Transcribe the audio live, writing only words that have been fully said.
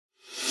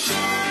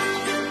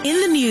In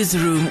the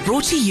Newsroom,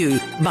 brought to you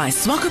by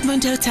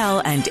Swakopmund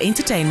Hotel and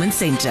Entertainment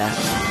Centre.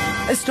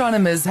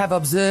 Astronomers have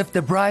observed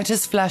the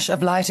brightest flash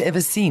of light ever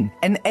seen,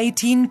 an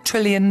 18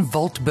 trillion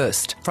volt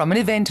burst from an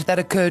event that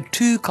occurred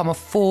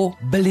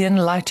 2.4 billion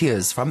light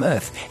years from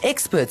Earth.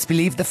 Experts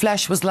believe the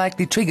flash was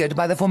likely triggered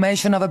by the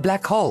formation of a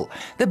black hole.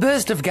 The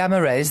burst of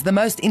gamma rays, the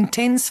most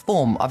intense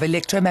form of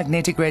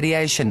electromagnetic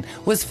radiation,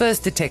 was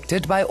first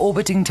detected by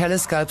orbiting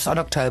telescopes on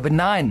October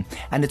 9,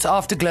 and its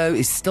afterglow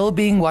is still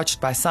being watched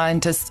by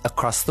scientists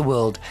across the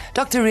world.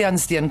 Dr. Riaan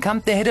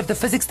Steenkamp, the head of the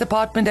physics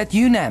department at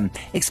Unam,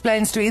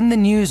 explains to In the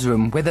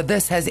Newsroom whether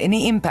this has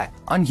any impact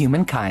on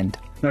humankind.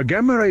 Now,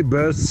 gamma ray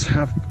bursts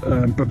have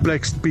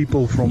perplexed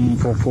people for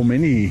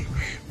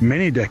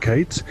many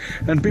decades,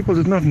 and people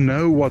did not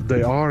know what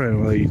they are,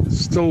 and they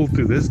still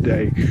to this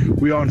day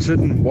we are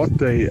uncertain what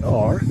they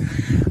are.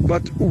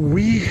 But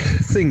we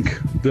think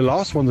the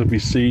last one that we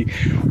see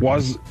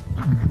was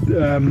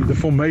the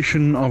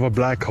formation of a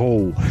black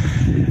hole.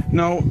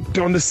 Now,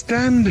 to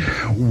understand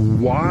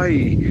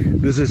why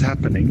this is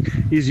happening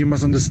is you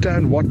must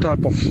understand what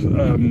type of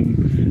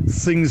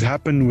things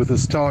happen with a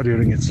star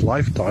during its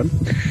lifetime.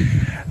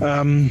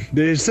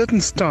 There are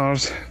certain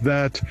stars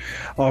that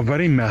are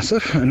very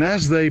massive, and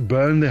as they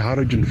burn the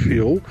hydrogen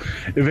fuel,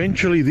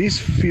 eventually this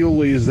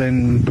fuel is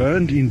then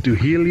burned into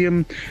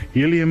helium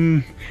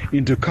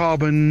into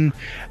carbon,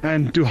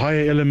 and to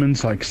higher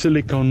elements like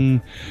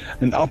silicon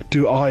and up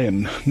to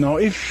iron. Now,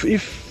 if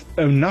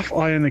enough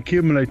iron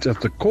accumulates at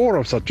the core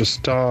of such a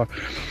star,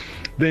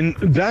 then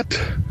that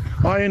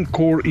iron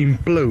core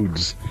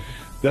implodes.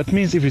 That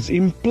means if it's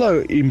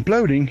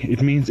imploding,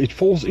 it means it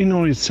falls in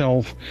on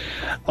itself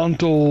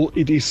until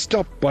it is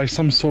stopped by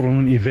some sort of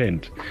an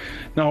event.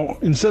 Now,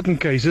 in certain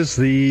cases,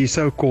 the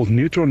so-called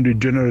neutron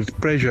degenerate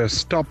pressure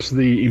stops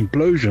the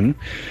implosion,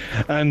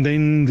 and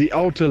then the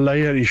outer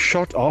layer is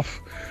shot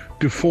off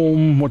to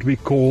form what we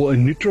call a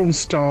neutron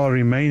star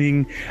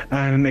remaining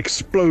and an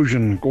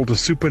explosion called a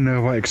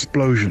supernova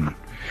explosion.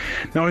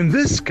 Now, in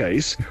this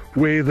case,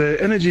 where the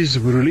energies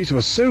released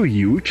were so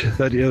huge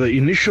that the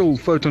initial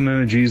photon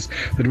energies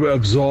that were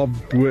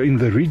absorbed were in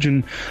the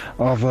region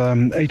of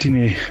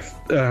 18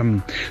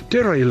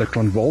 tera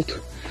electron volt,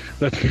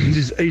 that means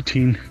it's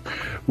 18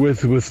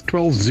 with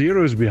 12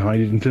 zeros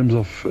behind it in terms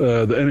of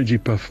the energy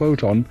per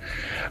photon,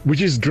 which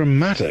is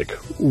dramatic.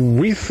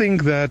 We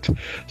think that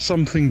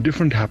something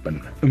different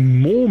happened. A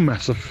more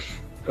massive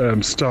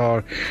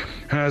star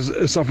has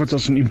suffered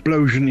such an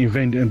implosion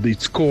event at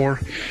its core,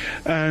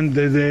 and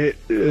the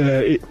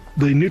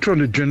neutron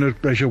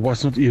degenerate pressure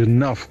was not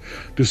enough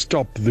to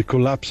stop the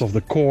collapse of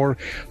the core,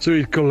 so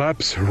it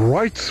collapsed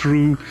right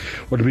through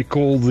what we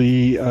call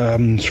the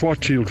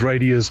Schwarzschild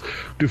radius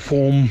to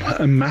form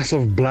a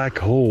massive black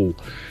hole.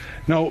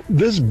 Now,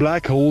 these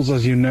black holes,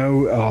 as you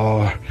know,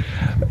 are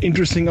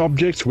interesting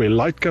objects where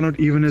light cannot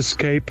even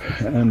escape,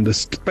 and the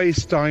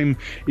space-time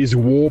is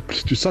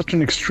warped to such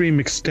an extreme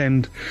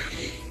extent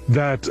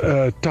that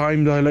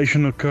time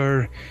dilation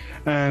occurs,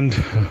 and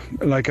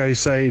like I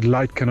say,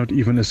 light cannot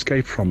even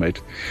escape from it.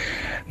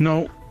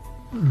 Now,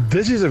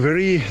 this is a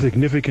very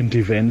significant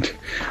event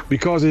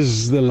because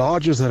it's the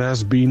largest that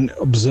has been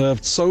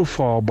observed so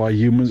far by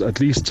humans, at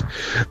least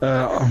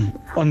for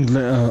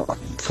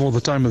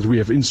the time that we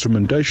have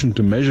instrumentation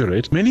to measure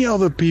it. Many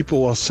other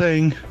people are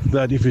saying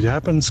that if it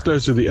happens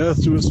close to the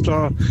Earth, to a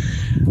star,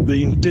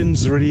 the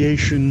intense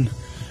radiation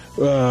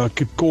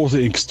could cause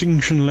an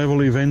extinction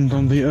level event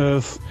on the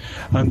Earth,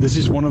 and this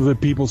is one of the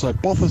people's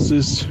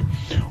hypotheses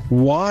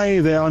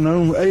why there are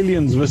no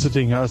aliens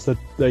visiting us, that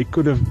they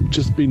could have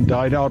just been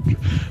died out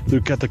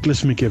through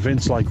cataclysmic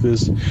events like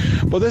this.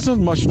 But there's not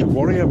much to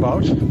worry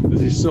about.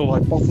 This is still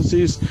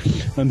hypothesis,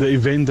 and the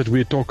event that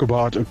we talk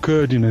about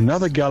occurred in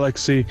another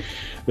galaxy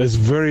that's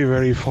very,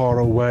 very far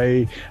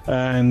away,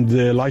 and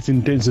the light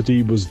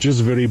intensity was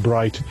just very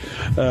bright.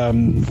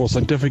 For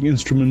scientific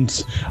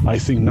instruments, I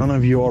think none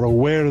of you are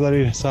aware that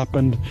it has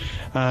happened,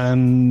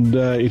 and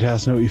it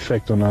has no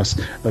effect on us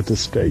at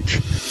this stage.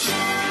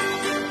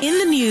 In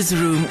the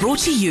Newsroom, brought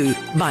to you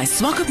by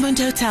Swakopmund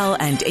Hotel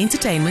and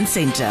Entertainment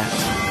Centre.